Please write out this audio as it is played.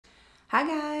Hi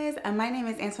guys, my name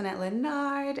is Antoinette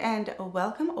Leonard and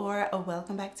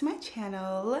welcome back to my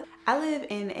channel. I live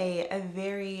in a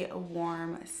very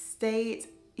warm state.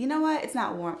 You know what? It's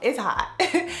not warm, it's hot.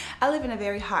 I live in a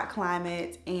very hot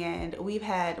climate and we've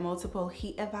had multiple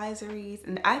heat advisories,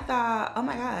 and I thought, oh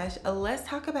my gosh, let's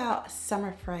talk about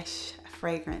summer fresh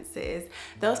fragrances,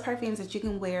 those perfumes that you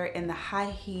can wear in the high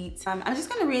heat. I'm just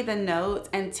gonna read the notes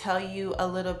and tell you a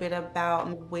little bit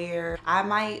about where I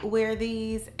might wear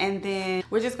these, and then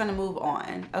we're just gonna move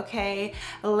on, okay?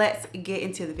 Let's get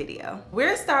into the video.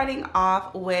 We're starting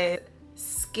off with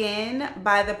Skin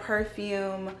by the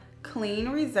perfume Clean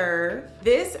Reserve.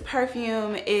 This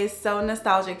perfume is so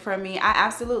nostalgic for me. I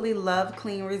absolutely love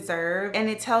Clean Reserve, and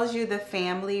it tells you the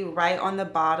family right on the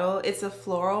bottle. It's a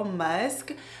floral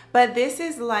musk, but this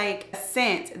is like a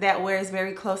scent that wears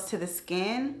very close to the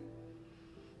skin.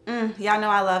 Y'all know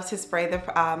I love to spray the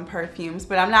perfumes,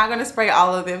 but I'm not gonna spray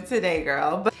all of them today,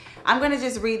 girl. But I'm gonna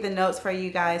just read the notes for you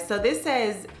guys. So this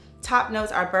says, top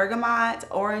notes are bergamot,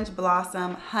 orange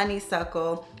blossom,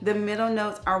 honeysuckle. The middle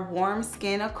notes are warm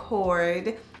skin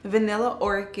accord, vanilla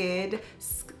orchid,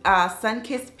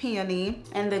 sun-kissed peony.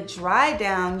 And the dry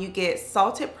down, you get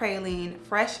salted praline,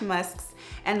 fresh musks,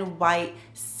 and white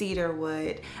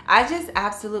cedarwood. I just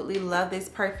absolutely love this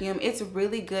perfume. It's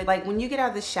really good. Like when you get out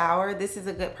of the shower, this is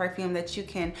a good perfume that you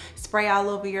can spray all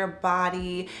over your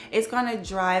body. It's gonna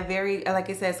dry very, like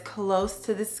it says, close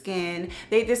to the skin.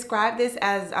 They describe this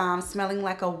as smelling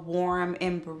like a warm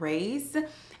embrace.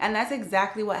 And that's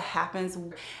exactly what happens.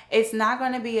 It's not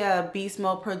gonna be a beast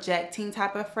mode projecting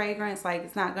type of fragrance. Like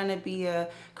it's not gonna be a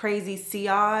crazy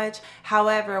sillage.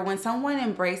 However, when someone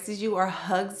embraces you or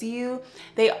hugs you,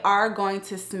 they are going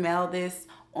to smell this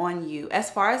on you.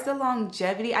 As far as the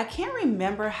longevity, I can't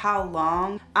remember how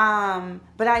long,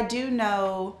 but I do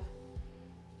know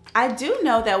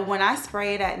that when I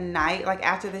spray it at night, like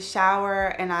after the shower,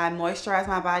 and I moisturize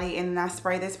my body and I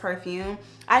spray this perfume,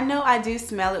 I know I do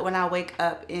smell it when I wake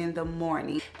up in the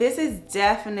morning. This is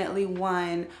definitely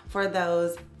one for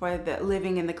those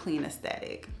living in the clean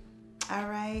aesthetic. All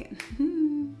right,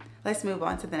 let's move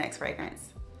on to the next fragrance.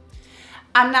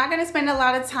 I'm not gonna spend a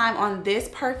lot of time on this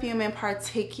perfume in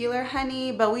particular,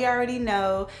 honey, but we already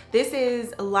know this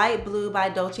is Light Blue by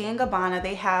Dolce & Gabbana.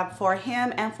 They have for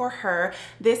him and for her.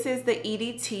 This is the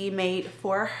EDT made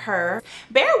for her.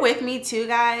 Bear with me too,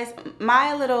 guys.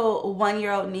 My little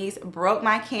one-year-old niece broke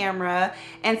my camera,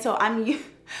 and so I'm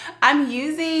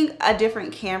using a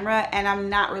different camera and I'm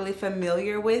not really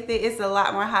familiar with it. It's a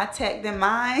lot more high tech than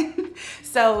mine.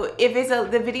 So if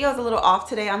the video is a little off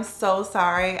today, I'm so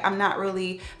sorry. I'm not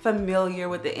really familiar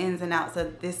with the ins and outs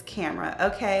of this camera,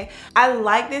 okay? I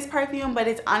like this perfume, but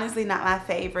it's honestly not my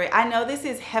favorite. I know this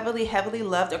is heavily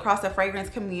loved across the fragrance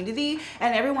community,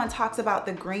 and everyone talks about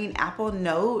the green apple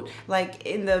note like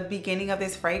in the beginning of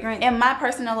this fragrance. In my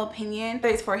personal opinion,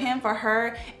 but it's for him, for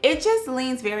her, it just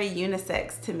leans very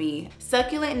unisex to me.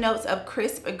 Succulent notes of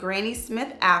crisp Granny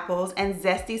Smith apples and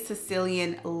zesty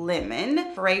Sicilian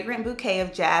lemon. Fragrant bouquet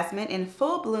of jasmine in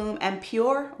full bloom and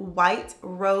pure white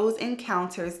rose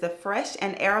encounters the fresh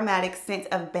and aromatic scent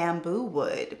of bamboo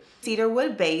wood.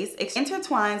 Cedarwood base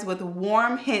intertwines with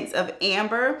warm hints of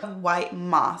amber, white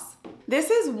moss.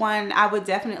 This is one I would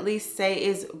definitely say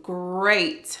is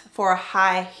great for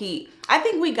high heat. I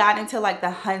think we got into like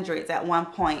the hundreds at one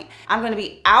point. I'm gonna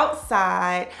be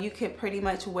outside. You could pretty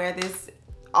much wear this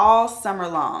all summer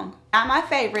long. Not my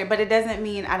favorite, but it doesn't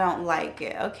mean I don't like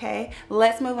it, okay?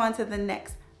 Let's move on to the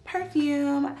next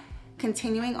perfume.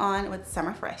 Continuing on with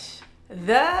Summer Fresh.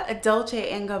 The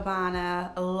Dolce &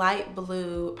 Gabbana Light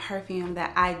Blue perfume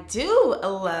that I do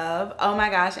love, oh my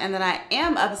gosh, and that I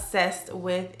am obsessed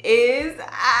with is,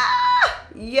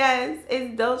 yes,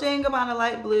 it's Dolce & Gabbana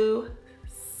Light Blue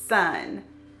Sun.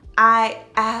 I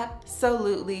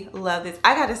absolutely love this.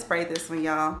 I gotta spray this one,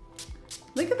 y'all.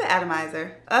 Look at the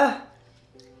atomizer.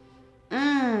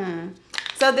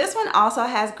 So this one also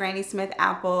has Granny Smith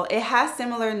apple. It has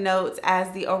similar notes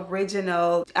as the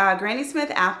original. Granny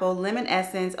Smith apple, lemon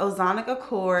essence, ozonic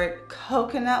accord,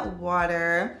 coconut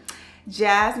water,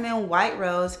 jasmine, white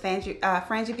rose,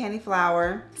 frangipani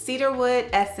flower, cedarwood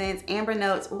essence, amber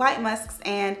notes, white musks,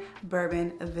 and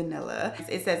bourbon vanilla.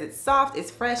 It says it's soft,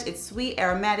 it's fresh, it's sweet,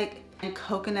 aromatic, and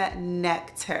coconut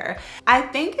nectar. I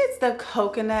think it's the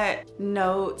coconut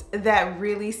note that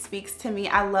really speaks to me.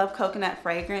 I love coconut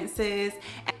fragrances.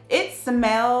 It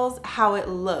smells how it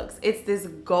looks. It's this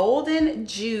golden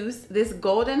juice, this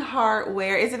golden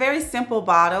hardware. It's a very simple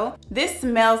bottle. This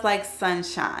smells like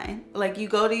sunshine. Like you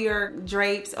go to your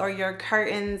drapes or your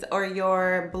curtains or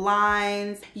your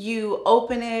blinds, you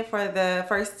open it for the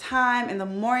first time in the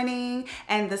morning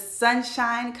and the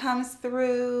sunshine comes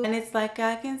through and it's like,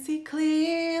 I can see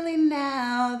clearly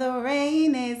now, the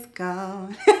rain is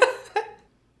gone.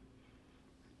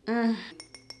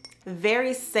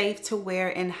 Very safe to wear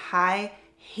in high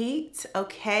heat,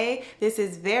 okay? This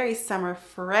is very summer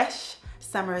fresh,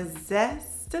 summer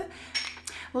zest.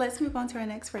 Let's move on to our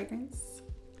next fragrance.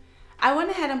 I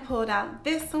went ahead and pulled out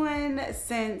this one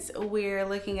since we're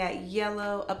looking at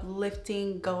yellow,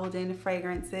 uplifting, golden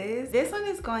fragrances. This one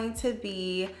is going to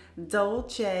be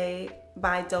Dolce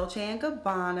by Dolce &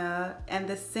 Gabbana, and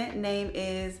the scent name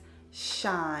is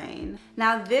Shine.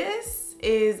 Now this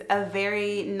is a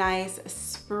very nice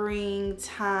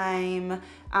springtime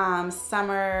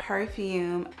summer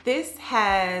perfume. This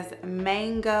has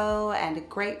mango and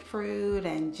grapefruit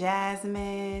and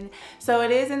jasmine. So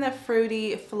it is in the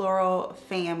fruity floral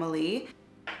family.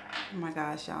 Oh my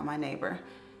gosh, y'all, my neighbor.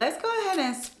 Let's go ahead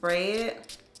and spray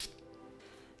it.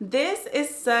 This is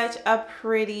such a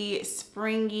pretty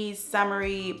springy,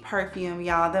 summery perfume,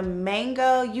 y'all. The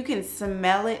mango, you can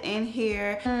smell it in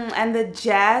here. And the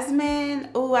jasmine,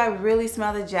 oh, I really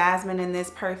smell the jasmine in this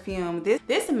perfume.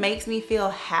 This makes me feel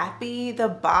happy. The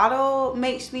bottle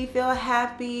makes me feel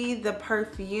happy. The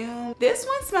perfume. This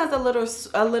one smells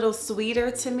a little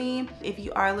sweeter to me. If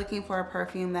you are looking for a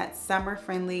perfume that's summer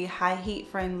friendly, high heat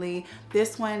friendly,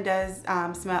 this one does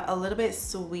smell a little bit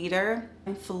sweeter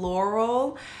and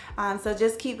floral. So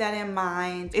just keep that in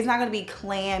mind. It's not gonna be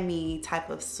clammy type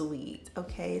of sweet,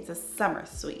 okay? It's a summer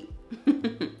sweet.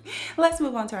 Let's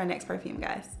move on to our next perfume,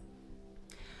 guys.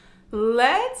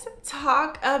 Let's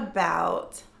talk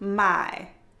about my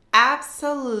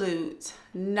absolute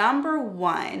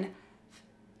 #1,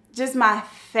 just my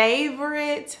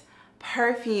favorite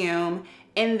perfume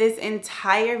in this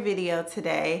entire video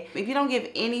today. If you don't give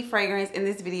any fragrance in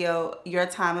this video your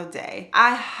time of day,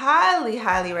 I highly,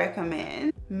 highly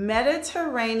recommend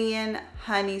Mediterranean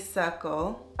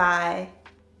Honeysuckle by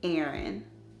Erin.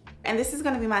 And this is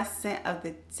gonna be my scent of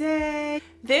the day.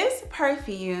 This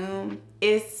perfume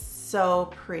is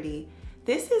so pretty.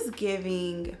 This is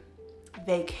giving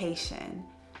vacation,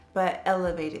 but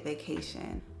elevated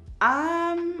vacation.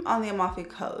 I'm on the Amalfi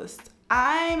Coast.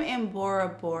 I'm in Bora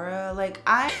Bora. Like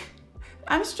I'm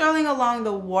strolling along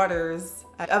the waters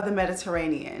of the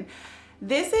Mediterranean.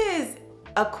 This is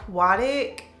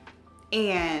aquatic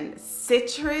and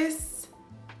citrus,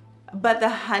 but the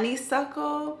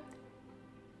honeysuckle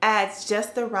adds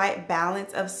just the right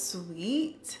balance of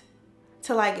sweet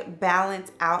to like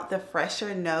balance out the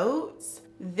fresher notes.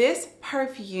 This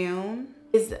perfume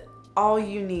is all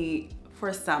you need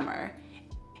for summer.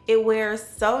 It wears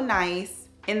so nice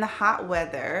in the hot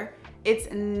weather.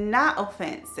 It's not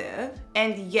offensive.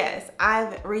 And yes,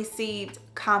 I've received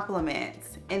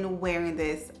compliments in wearing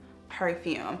this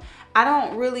perfume. I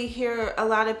don't really hear a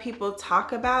lot of people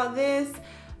talk about this,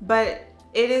 but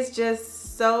it is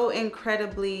just so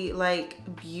incredibly like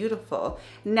beautiful.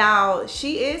 Now,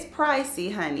 she is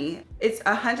pricey, honey. It's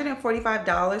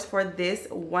 $145 for this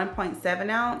 1.7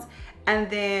 ounce, and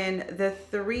then the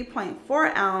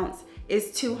 3.4 ounce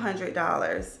is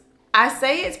 $200. I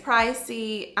say it's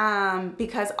pricey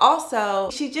because also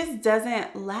she just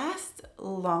doesn't last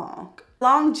long.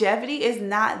 Longevity is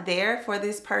not there for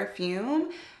this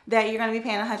perfume that you're gonna be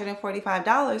paying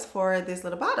 $145 for this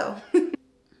little bottle.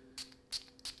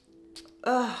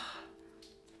 Ugh.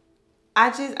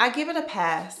 I give it a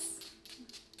pass.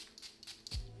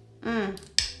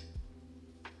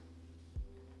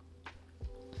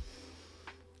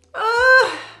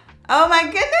 Oh my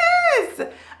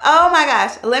goodness. Oh my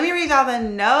gosh. Let me read y'all the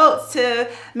notes to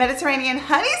Mediterranean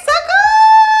Honeysuckle.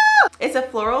 It's a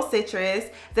floral citrus.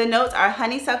 The notes are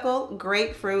honeysuckle,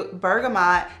 grapefruit,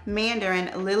 bergamot,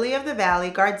 mandarin, lily of the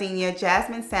valley, gardenia,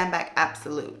 jasmine, sambac,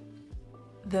 absolute.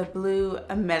 The blue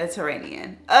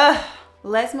Mediterranean. Ugh.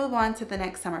 Let's move on to the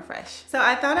next summer fresh. So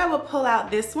I thought I would pull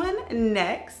out this one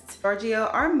next.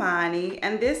 Giorgio Armani,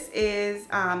 and this is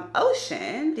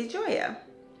Ocean di Gioia.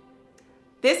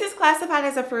 This is classified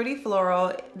as a fruity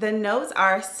floral. The notes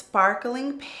are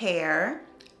sparkling pear,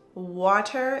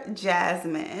 water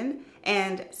jasmine,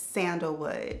 and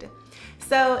sandalwood.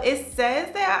 So it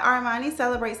says that Armani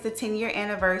celebrates the 10-year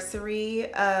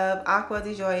anniversary of Acqua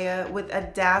di Gioia with a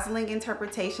dazzling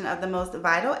interpretation of the most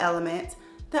vital element,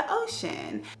 the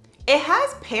ocean. It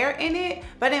has pear in it,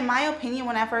 but in my opinion,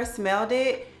 when I first smelled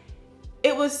it,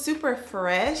 it was super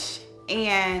fresh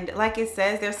and like it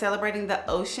says, they're celebrating the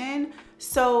ocean.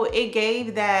 So it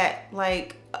gave that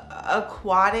like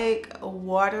aquatic,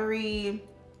 watery,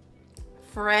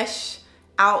 fresh,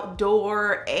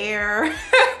 outdoor air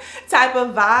type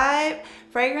of vibe.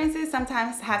 Fragrances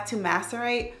sometimes have to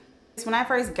macerate. When I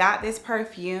first got this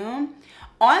perfume,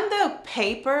 on the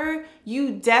paper,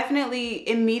 you definitely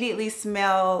immediately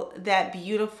smell that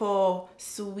beautiful,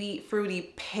 sweet,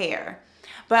 fruity pear.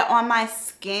 But on my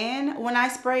skin, when I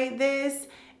sprayed this,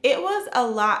 it was a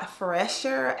lot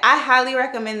fresher. I highly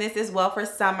recommend this as well for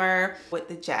summer with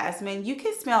the jasmine. You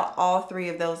can smell all three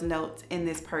of those notes in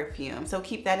this perfume. So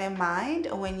keep that in mind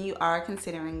when you are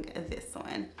considering this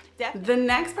one. The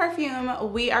next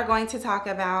perfume we are going to talk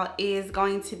about is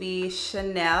going to be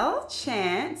Chanel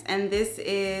Chance, and this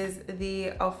is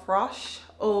the Afroche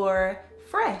or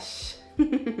Fresh.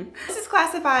 This is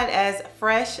classified as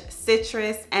fresh,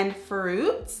 citrus, and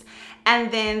fruits.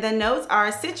 And then the notes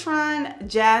are citron,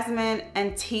 jasmine,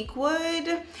 and teak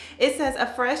wood. It says a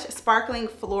fresh, sparkling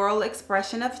floral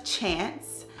expression of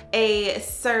chance, a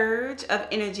surge of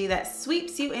energy that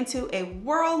sweeps you into a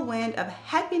whirlwind of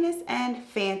happiness and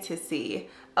fantasy.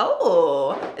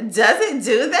 Oh, does it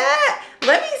do that?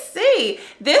 Let me see.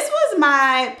 This was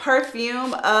my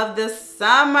perfume of the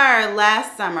summer,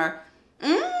 last summer.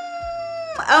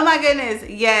 Oh my goodness,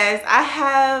 yes, I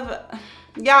have.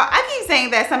 Y'all, I keep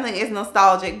saying that something is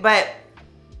nostalgic, but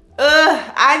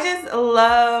I just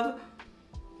love,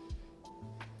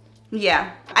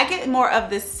 yeah, I get more of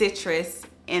the citrus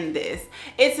in this.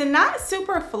 It's not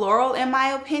super floral in my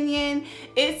opinion.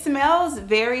 It smells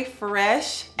very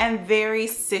fresh and very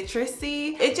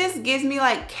citrusy. It just gives me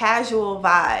like casual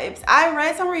vibes. I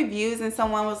read some reviews and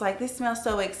someone was like, this smells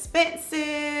so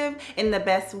expensive in the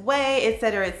best way,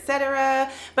 etc.,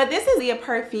 etc. But this is a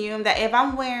perfume that if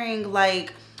I'm wearing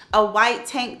like a white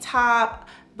tank top,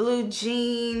 blue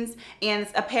jeans, and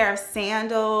a pair of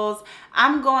sandals,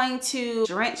 I'm going to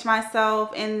drench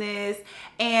myself in this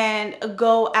and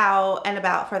go out and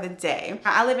about for the day.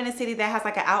 I live in a city that has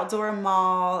like an outdoor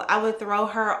mall. I would throw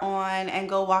her on and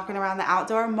go walking around the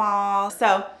outdoor mall.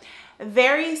 So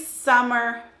very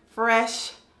summer,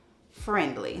 fresh,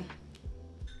 friendly.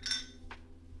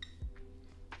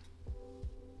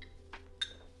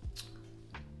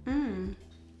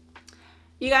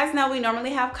 You guys know we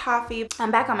normally have coffee.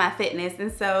 I'm back on my fitness,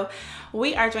 and so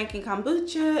we are drinking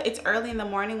kombucha. It's early in the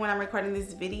morning when I'm recording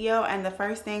this video, and the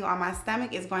first thing on my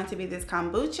stomach is going to be this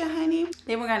kombucha, honey.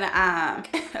 Then we're gonna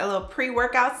a little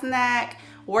pre-workout snack,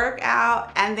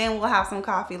 workout, and then we'll have some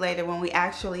coffee later when we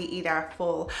actually eat our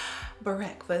full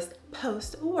breakfast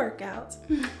post-workout.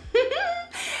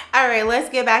 All right, let's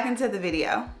get back into the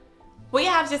video. We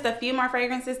have just a few more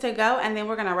fragrances to go, and then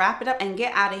we're gonna wrap it up and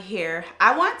get out of here.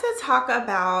 I want to talk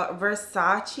about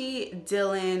Versace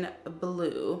Dylan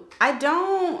Blue. I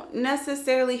don't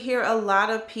necessarily hear a lot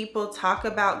of people talk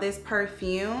about this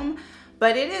perfume,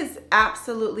 but it is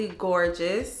absolutely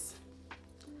gorgeous.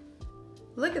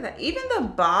 Look at that, even the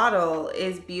bottle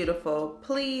is beautiful.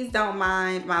 Please don't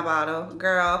mind my bottle,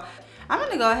 girl. I'm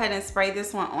gonna go ahead and spray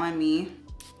this one on me.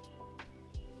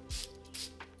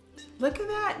 Look at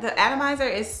that. The atomizer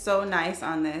is so nice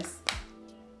on this.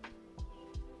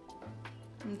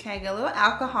 Okay, get a little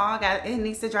alcohol. It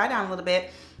needs to dry down a little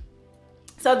bit.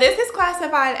 So this is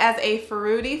classified as a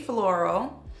fruity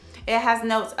floral. It has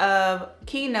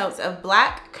key notes of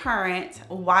black currant,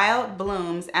 wild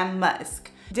blooms, and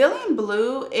musk. Dylan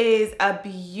Blue is a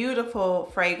beautiful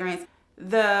fragrance.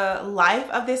 The life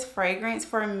of this fragrance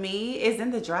for me is in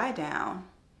the dry down.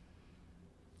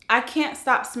 I can't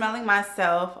stop smelling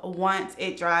myself once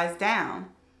it dries down.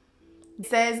 It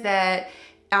says that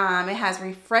it has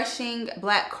refreshing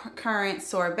black currant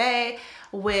sorbet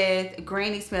with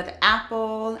Granny Smith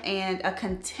apple and a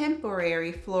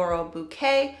contemporary floral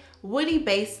bouquet. Woody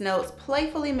base notes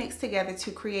playfully mixed together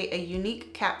to create a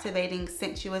unique, captivating,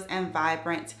 sensuous, and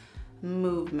vibrant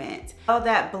movement. Oh,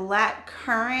 that black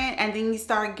currant, and then you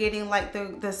start getting like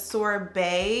the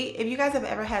sorbet. If you guys have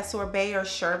ever had sorbet or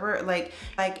sherbet, like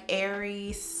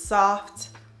airy, soft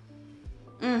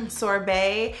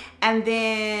sorbet, and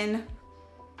then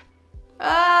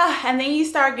you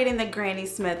start getting the Granny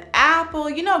Smith apple.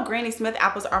 You know, Granny Smith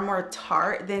apples are more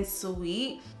tart than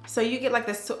sweet. So you get like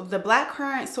the black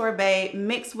currant sorbet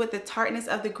mixed with the tartness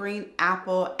of the green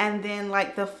apple, and then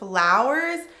like the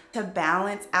flowers to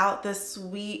balance out the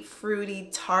sweet, fruity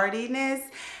tardiness.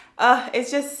 It's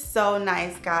just so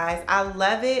nice, guys. I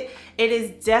love it. It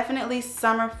is definitely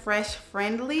summer fresh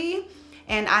friendly,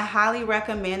 and I highly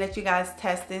recommend that you guys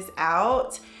test this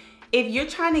out. If you're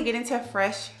trying to get into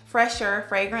fresh fresher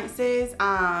fragrances,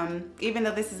 even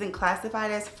though this isn't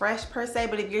classified as fresh per se,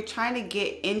 but if you're trying to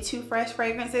get into fresh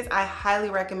fragrances, I highly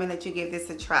recommend that you give this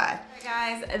a try.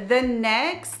 Alright guys, the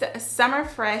next summer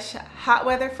fresh, hot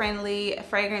weather friendly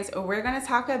fragrance we're gonna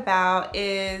talk about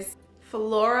is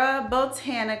Flora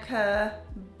Botanica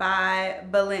by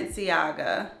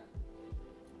Balenciaga.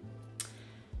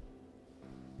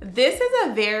 This is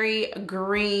a very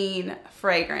green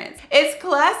fragrance. It's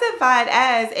classified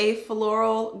as a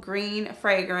floral green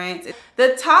fragrance.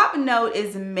 The top note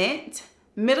is mint.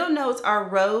 Middle notes are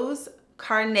rose,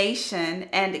 carnation,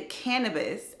 and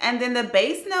cannabis. And then the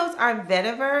base notes are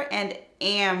vetiver and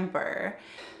amber.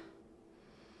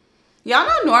 Y'all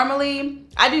know normally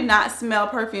I do not smell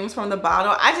perfumes from the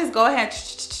bottle. I just go ahead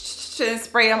and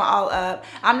spray them all up.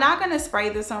 I'm not gonna spray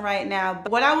this one right now,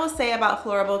 but what I will say about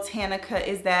Flora Botanica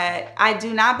is that I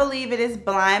do not believe it is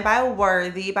blind buy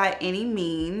worthy by any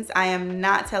means. I am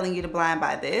not telling you to blind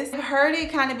buy this. I've heard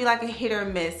it kind of be like a hit or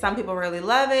miss. Some people really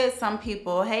love it, some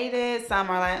people hate it,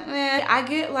 some are like, eh. I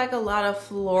get like a lot of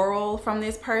floral from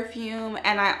this perfume,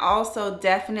 and I also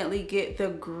definitely get the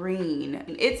green.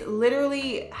 It's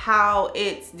literally how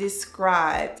it's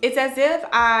described. It's as if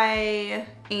I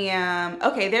am,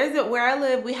 okay, where I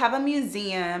live, we have a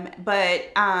museum,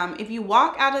 but if you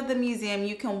walk out of the museum,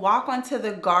 you can walk onto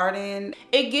the garden.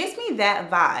 It gives me that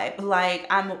vibe, like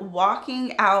I'm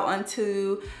walking out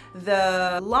onto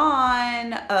the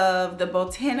lawn of the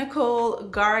botanical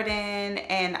garden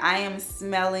and I am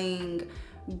smelling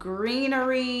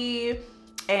greenery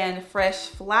and fresh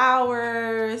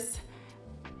flowers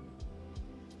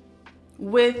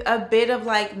with a bit of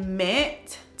like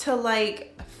mint to like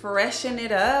freshen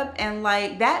it up, and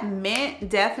like that mint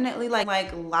definitely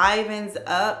like livens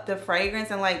up the fragrance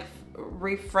and like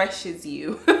refreshes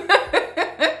you.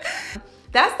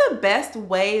 That's the best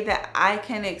way that I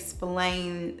can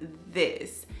explain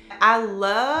this. I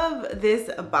love this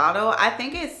bottle. I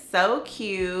think it's so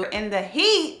cute. In the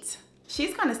heat,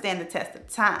 she's gonna stand the test of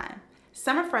time.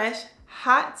 Summer fresh,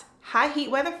 hot, high heat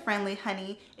weather friendly,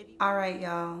 honey. All right,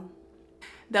 y'all.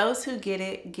 Those who get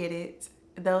it, get it.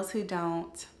 Those who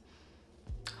don't,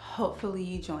 hopefully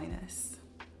you join us.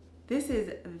 This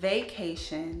is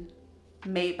Vacation,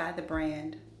 made by the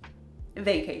brand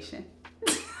Vacation.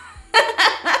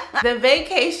 The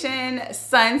Vacation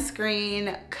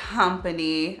Sunscreen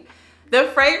Company. The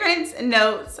fragrance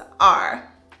notes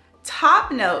are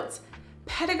top notes,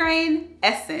 petitgrain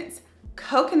essence,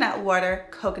 coconut water,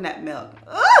 coconut milk.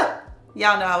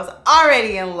 Y'all know I was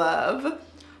already in love.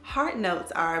 Heart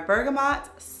notes are bergamot,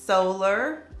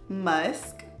 solar,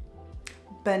 musk,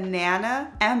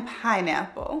 banana, and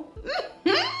pineapple.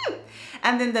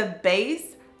 And then the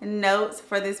base notes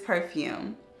for this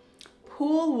perfume: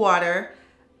 pool water,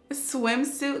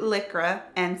 swimsuit lycra,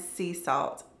 and sea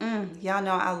salt. Y'all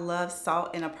know I love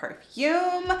salt in a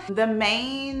perfume. The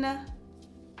main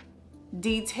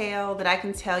detail that I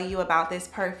can tell you about this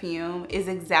perfume is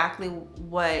exactly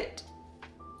what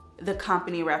the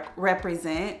company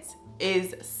represents,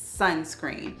 is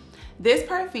sunscreen. This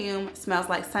perfume smells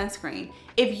like sunscreen.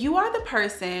 If you are the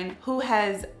person who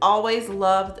has always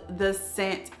loved the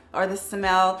scent or the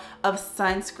smell of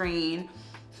sunscreen,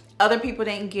 other people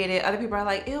didn't get it. Other people are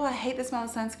like, ew, I hate the smell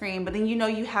of sunscreen. But then you know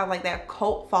you have like that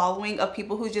cult following of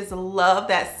people who just love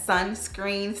that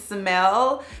sunscreen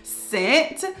smell,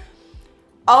 scent.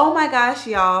 Oh my gosh,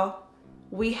 y'all.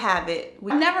 We have it.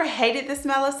 We never hated the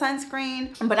smell of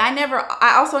sunscreen, but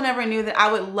I also never knew that I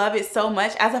would love it so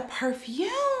much as a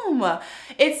perfume.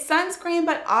 It's sunscreen,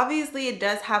 but obviously it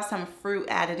does have some fruit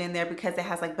added in there because it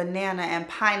has like banana and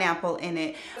pineapple in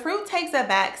it. Fruit takes a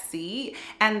back seat,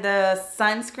 and the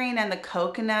sunscreen and the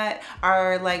coconut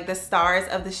are like the stars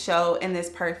of the show in this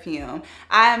perfume.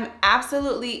 I'm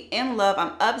absolutely in love.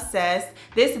 I'm obsessed.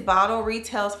 This bottle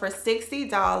retails for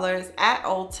 $60 at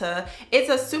Ulta. It's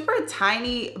a super tiny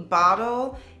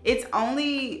bottle. It's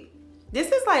only,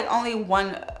 this is like only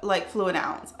one like fluid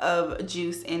ounce of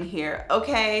juice in here,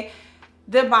 okay?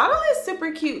 The bottle is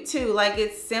super cute too. Like,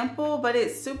 it's simple, but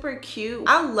it's super cute.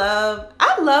 I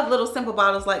love little simple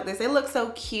bottles like this. They look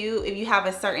so cute if you have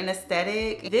a certain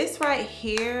aesthetic. This right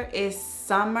here is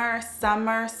summer,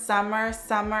 summer, summer,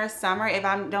 summer, summer. If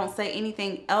I don't say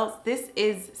anything else, this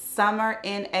is summer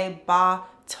in a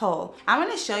bottle. I'm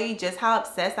gonna show you just how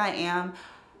obsessed I am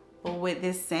with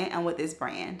this scent and with this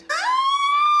brand.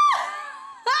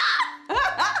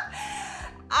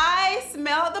 I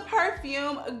smelled the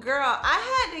perfume, girl.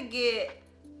 I had to get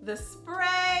the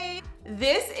spray.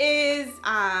 This is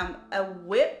a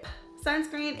whip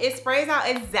sunscreen. It sprays out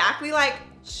exactly like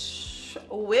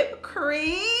whipped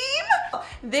cream.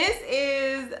 This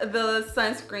is the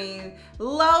sunscreen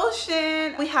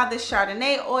lotion. We have the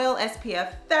Chardonnay oil,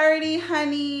 SPF 30,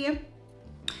 honey.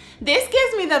 This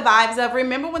gives me the vibes of,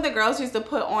 remember when the girls used to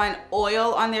put on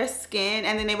oil on their skin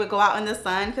and then they would go out in the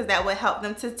sun because that would help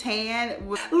them to tan?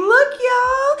 Look,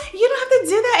 y'all, you don't have to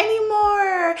do that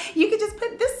anymore. You can just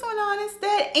put this one on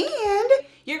instead, and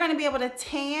you're gonna be able to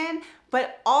tan,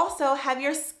 but also have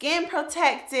your skin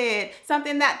protected,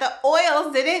 something that the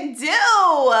oils didn't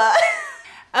do.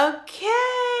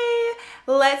 Okay,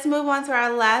 let's move on to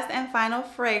our last and final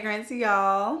fragrance,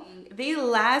 y'all. The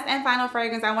last and final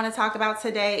fragrance I want to talk about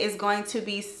today is going to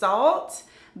be Salt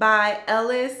by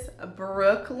Ellis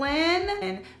Brooklyn.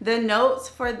 And the notes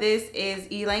for this is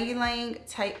ylang ylang,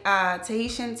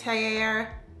 Tahitian terre,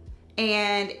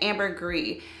 and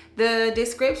ambergris. The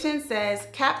description says,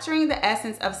 capturing the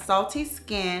essence of salty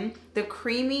skin, the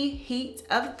creamy heat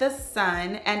of the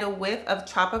sun, and a whiff of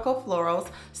tropical florals,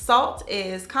 Salt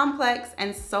is complex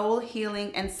and soul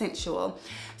healing and sensual.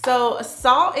 So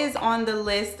Salt is on the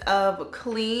list of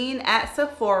clean at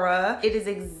Sephora. It is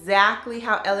exactly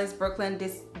how Ellis Brooklyn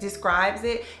describes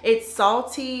it. It's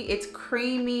salty, it's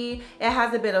creamy, it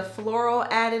has a bit of floral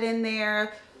added in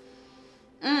there.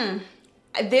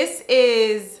 This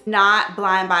is not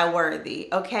Blind Buy worthy,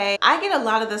 okay? I get a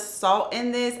lot of the salt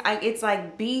in this. It's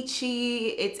like beachy,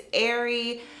 it's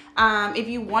airy. If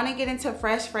you want to get into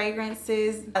fresh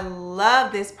fragrances, I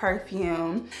love this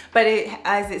perfume, but it,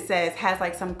 as it says, has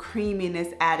like some creaminess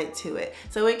added to it.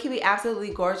 So it can be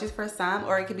absolutely gorgeous for some,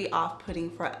 or it could be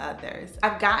off-putting for others.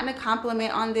 I've gotten a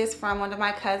compliment on this from one of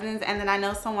my cousins, and then I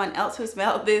know someone else who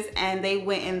smelled this and they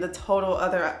went in the total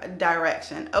other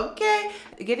direction, okay?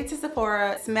 Get it to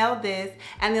Sephora, smell this,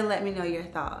 and then let me know your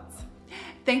thoughts.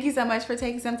 Thank you so much for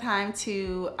taking some time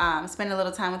to spend a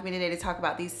little time with me today to talk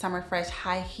about these summer fresh,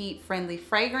 high heat friendly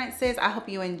fragrances. I hope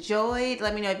you enjoyed.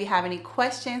 Let me know if you have any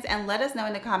questions, and let us know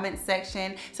in the comments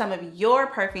section some of your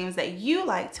perfumes that you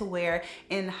like to wear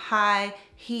in high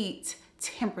heat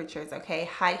temperatures, okay?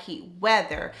 High heat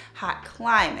weather, hot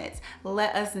climates.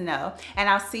 Let us know. And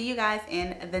I'll see you guys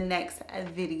in the next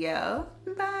video.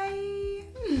 Bye.